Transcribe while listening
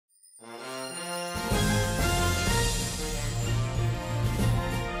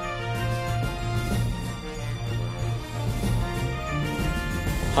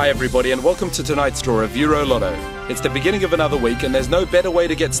Hi everybody and welcome to tonight's draw of EuroLotto. It's the beginning of another week and there's no better way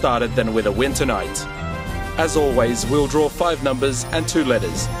to get started than with a win tonight. As always, we'll draw 5 numbers and 2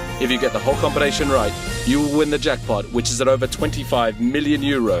 letters. If you get the whole combination right, you will win the jackpot, which is at over 25 million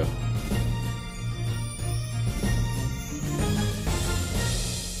euro.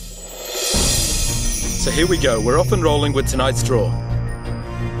 So here we go, we're off and rolling with tonight's draw.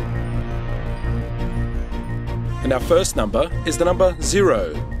 And our first number is the number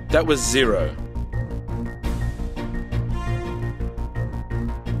 0. That was 0.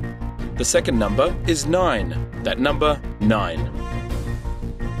 The second number is 9. That number, 9.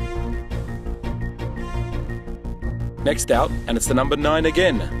 Next out, and it's the number 9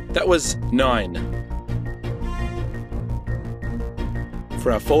 again. That was 9.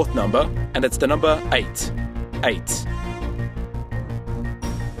 For our fourth number, and it's the number 8. 8.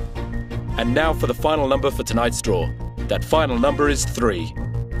 And now for the final number for tonight's draw. That final number is 3.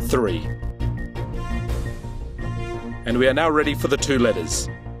 3. And we are now ready for the 2 letters.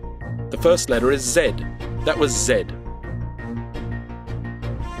 The first letter is Z. That was Z.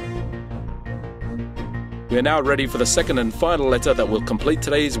 We are now ready for the second and final letter that will complete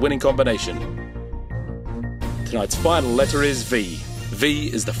today's winning combination. Tonight's final letter is V.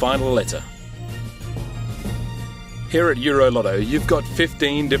 V is the final letter. Here at EuroLotto, you've got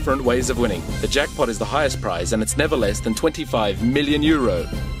 15 different ways of winning. The jackpot is the highest prize and it's never less than 25 million euro.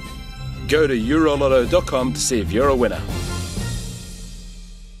 Go to EuroLotto.com to see if you're a winner.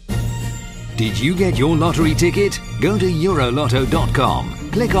 Did you get your lottery ticket? Go to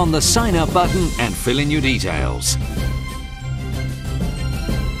EuroLotto.com, click on the sign up button and fill in your details.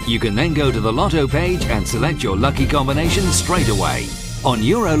 You can then go to the lotto page and select your lucky combination straight away. On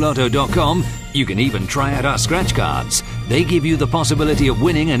EuroLotto.com, you can even try out our scratch cards. They give you the possibility of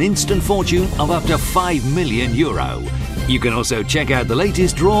winning an instant fortune of up to 5 million euro. You can also check out the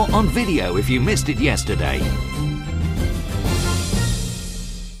latest draw on video if you missed it yesterday.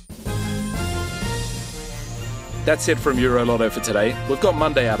 That's it from EuroLotto for today. We've got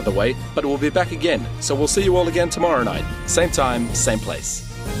Monday out of the way, but we'll be back again. So we'll see you all again tomorrow night. Same time, same place.